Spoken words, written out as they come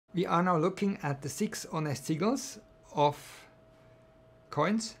We are now looking at the 6 honest signals of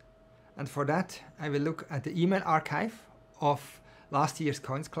coins, and for that I will look at the email archive of last year's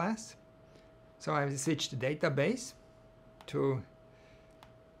coins class. So I will switch the database to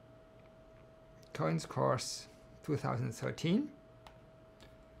coins course 2013.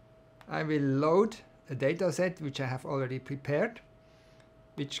 I will load a dataset which I have already prepared,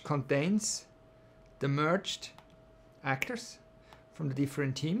 which contains the merged actors from the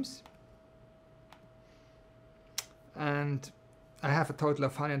different teams, and I have a total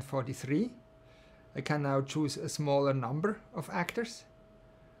of 143. I can now choose a smaller number of actors.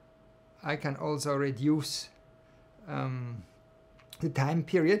 I can also reduce the time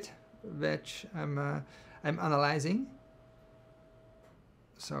period which I'm analyzing.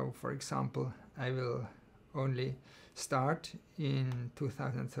 So for example, I will only start in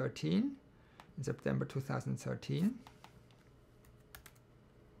 2013, in September 2013.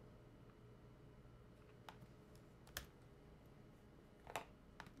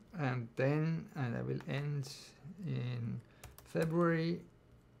 And I will end in February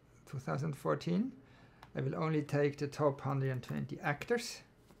 2014. I will only take the top 120 actors,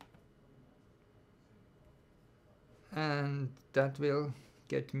 and that will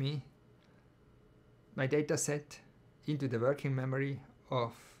get me my data set into the working memory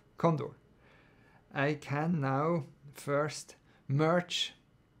of Condor. I can now first merge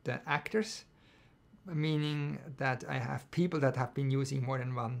the actors, meaning that I have people that have been using more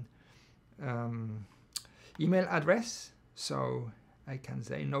than one email address. So I can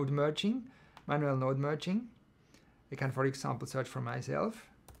say node merging, manual node merging. I can, for example, search for myself.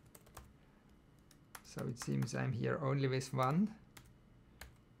 So it seems I'm here only with one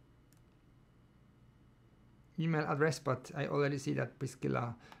email address, but I already see that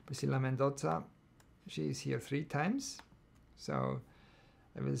Priscilla Mendoza, she is here 3 times. So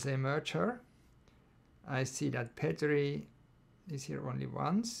I will say merge her. I see that Petri is here only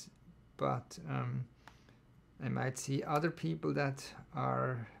once, but I might see other people that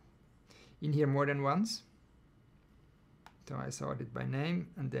are in here more than once. So I sort it by name,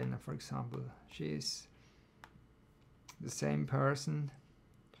 and then, for example, she is the same person.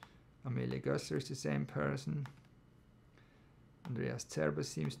 Amelia Gösser is the same person. Andreas Zerbes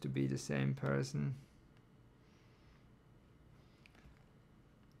seems to be the same person.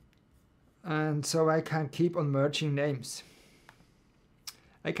 And so I can keep on merging names.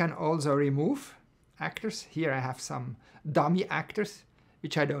 I can also remove actors. Here I have some dummy actors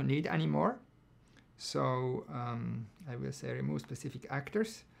which I don't need anymore. So I will say remove specific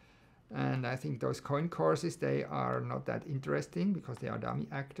actors. And I think those coin courses, they are not that interesting because they are dummy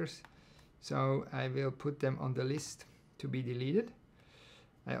actors. So I will put them on the list to be deleted.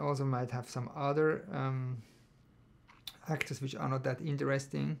 I also might have some other actors which are not that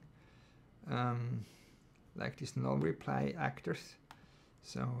interesting, like these null reply actors.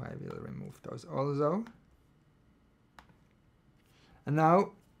 So I will remove those also. And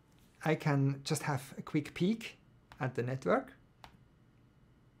now I can just have a quick peek at the network.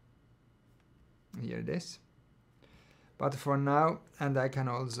 Here it is. But for now, and I can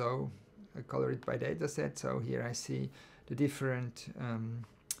also color it by dataset. So here I see the different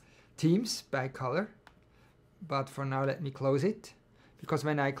teams by color. But for now, let me close it, because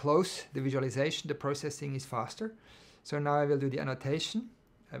when I close the visualization, the processing is faster. So now I will do the annotation.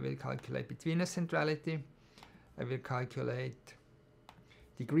 I will calculate betweenness centrality. I will calculate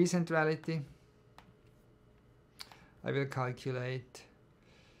degree centrality. I will calculate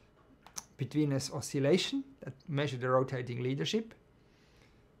betweenness oscillation that measure the rotating leadership.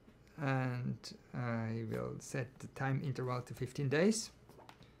 And I will set the time interval to 15 days.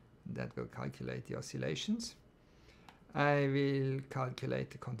 That will calculate the oscillations. I will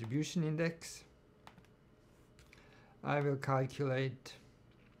calculate the contribution index. I will calculate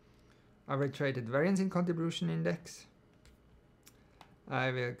arbitrated variance in contribution index.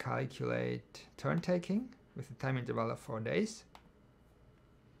 I will calculate turn taking with a time interval of 4 days.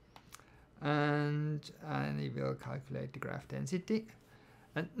 And I will calculate the graph density.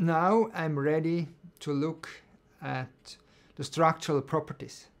 And now I'm ready to look at the structural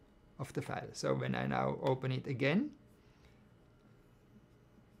properties of the file. So when I now open it again,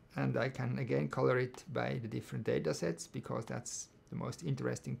 and I can again color it by the different data sets because that's the most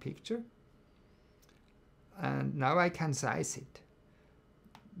interesting picture. And now I can size it.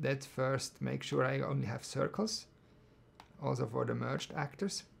 Let's first make sure I only have circles, also for the merged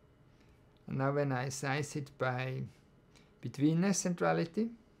actors. And now when I size it by betweenness centrality,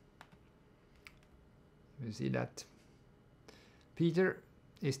 you see that Peter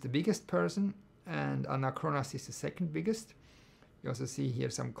is the biggest person and Anachronas is the second biggest. You also see here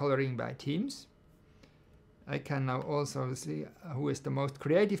some coloring by themes. I can now also see who is the most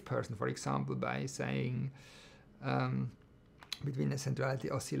creative person, for example, by saying between a centrality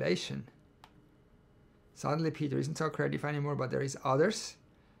oscillation. Suddenly Peter isn't so creative anymore, but there is others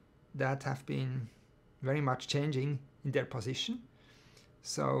that have been very much changing in their position.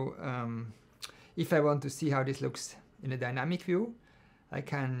 So if I want to see how this looks in a dynamic view, I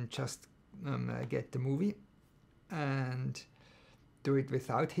can just get the movie and do it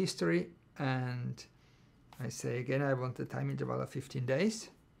without history, and I say again I want the time interval of 15 days,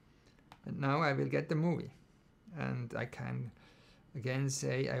 and now I will get the movie. And I can again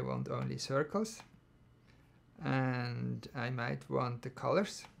say I want only circles, and I might want the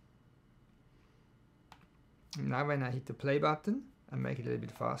colors. Now when I hit the play button and make it a little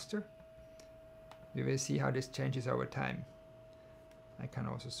bit faster, we will see how this changes over time. I can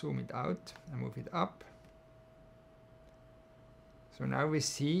also zoom it out and move it up. So now we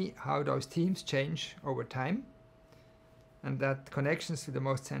see how those themes change over time, and that connections to the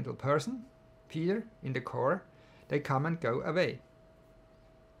most central person, Peter, in the core, they come and go away.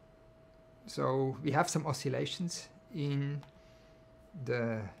 So we have some oscillations in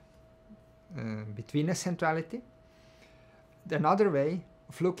the betweenness centrality. Another way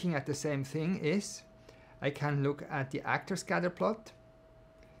of looking at the same thing is I can look at the actor scatter plot.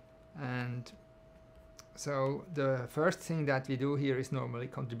 And so the first thing that we do here is normally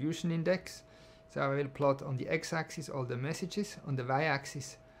contribution index. So I will plot on the x-axis all the messages, on the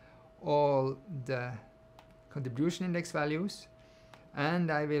y-axis all the contribution index values,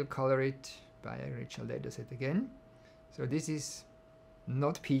 and I will color it by a original dataset again. So this is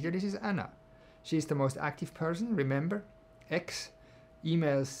not Peter, this is Anna. She is the most active person, remember, X,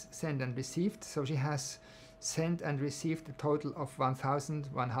 emails sent and received, so she has sent and received a total of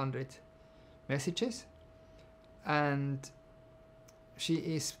 1,100 messages, and she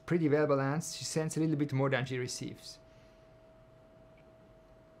is pretty well balanced. She sends a little bit more than she receives.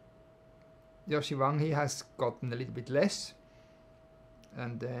 Yoshi Wang, he has gotten a little bit less,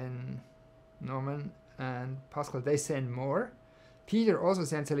 and then Norman and Pascal, they send more. Peter also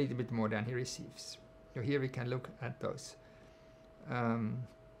sends a little bit more than he receives. So here we can look at those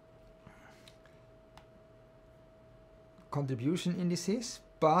contribution indices,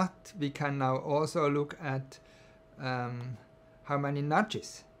 but we can now also look at how many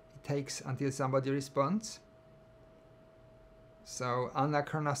nudges it takes until somebody responds. So Anna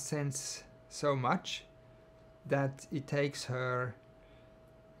Karnas sends so much that it takes her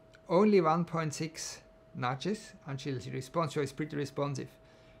only 1.6 nudges until she responds, so it's pretty responsive.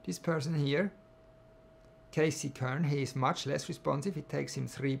 This person here, Casey Kern, he is much less responsive. It takes him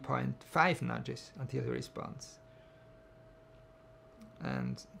 3.5 nudges until he responds.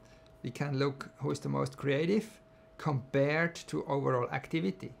 And we can look who is the most creative compared to overall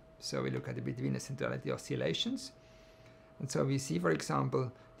activity. So we look at the betweenness centrality oscillations. And so we see, for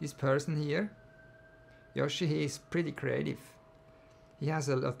example, this person here, Yoshi, he is pretty creative. He has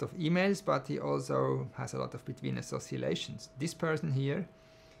a lot of emails, but he also has a lot of betweenness oscillations. This person here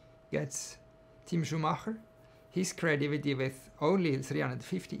gets Tim Schumacher. His creativity with only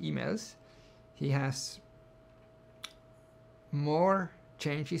 350 emails, he has more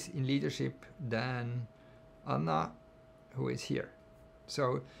changes in leadership than Anna, who is here.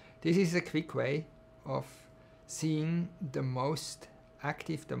 So this is a quick way of seeing the most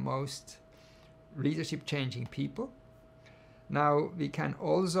active, the most leadership changing people. Now we can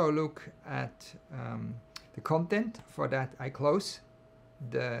also look at the content. For that I close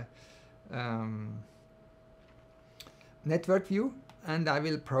the network view and I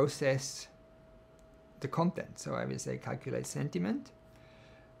will process the content. So I will say calculate sentiment,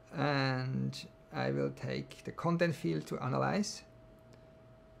 and I will take the content field to analyze,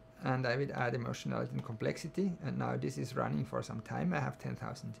 and I will add emotionality and complexity. And now this is running for some time. I have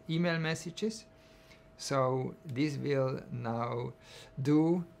 10,000 email messages. So this will now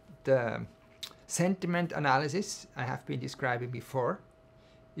do the sentiment analysis I have been describing before.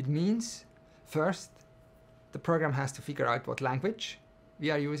 It means first the program has to figure out what language we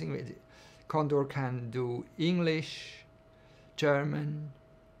are using. Condor can do English, German,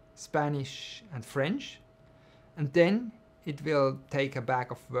 Spanish and French, and then it will take a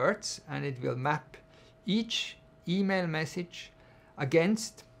bag of words and it will map each email message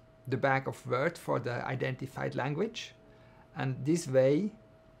against the bag of words for the identified language, and this way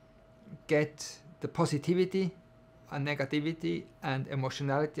get the positivity and negativity and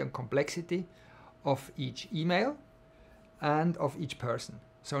emotionality and complexity of each email and of each person.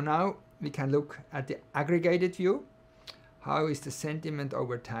 So now we can look at the aggregated view. How is the sentiment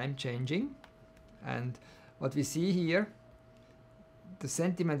over time changing? And what we see here the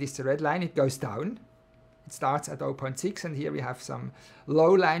sentiment is the red line, it goes down. It starts at 0.6, and here we have some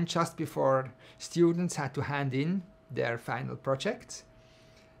low line just before students had to hand in their final projects.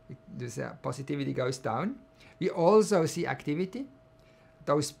 This positivity goes down. We also see activity.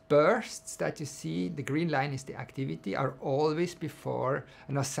 Those bursts that you see, the green line is the activity, are always before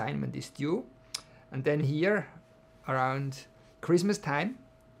an assignment is due. And then here, around Christmas time,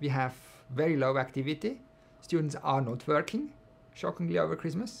 we have very low activity. Students are not working, shockingly, over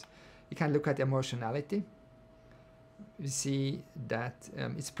Christmas. You can look at emotionality. You see that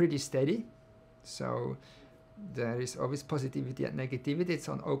it's pretty steady. So there is always positivity and negativity. It's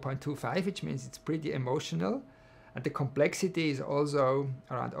on 0.25, which means it's pretty emotional. And the complexity is also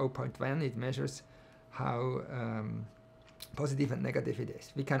around 0.1. It measures how positive and negative it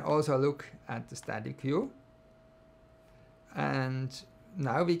is. We can also look at the static view. And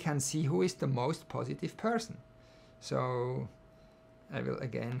now we can see who is the most positive person. So I will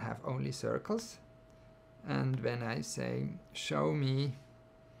again have only circles. And when I say show me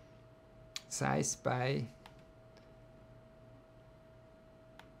size by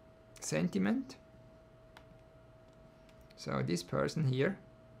sentiment, so this person here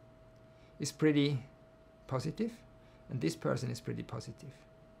is pretty positive, and this person is pretty positive,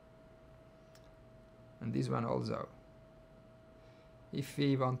 and this one also. If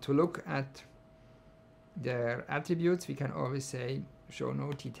we want to look at their attributes, we can always say show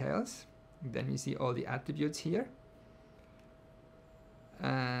no details. Then we see all the attributes here.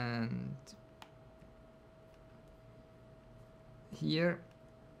 And here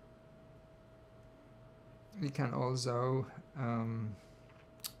we can also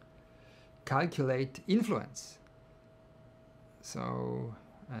calculate influence. So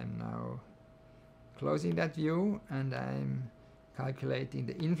I'm now closing that view and I'm calculating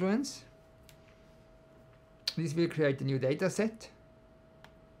the influence. This will create a new data set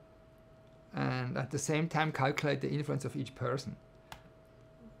and at the same time calculate the influence of each person.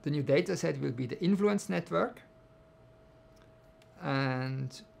 The new data set will be the influence network,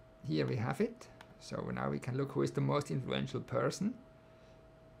 and here we have it. So now we can look who is the most influential person.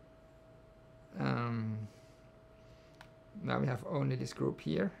 Now we have only this group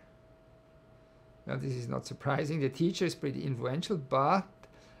here. Well, this is not surprising. The teacher is pretty influential, but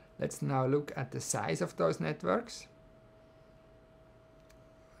let's now look at the size of those networks.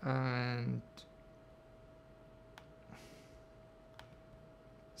 And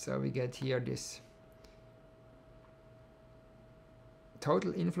so we get here this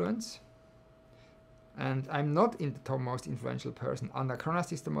total influence. And I'm not in the top most influential person. Anna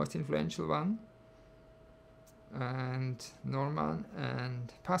Kronas is the most influential one. And Norman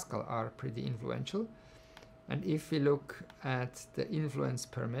and Pascal are pretty influential. And if we look at the influence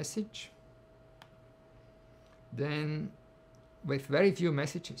per message, then with very few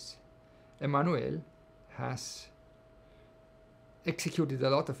messages, Emmanuel has executed a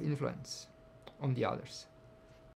lot of influence on the others.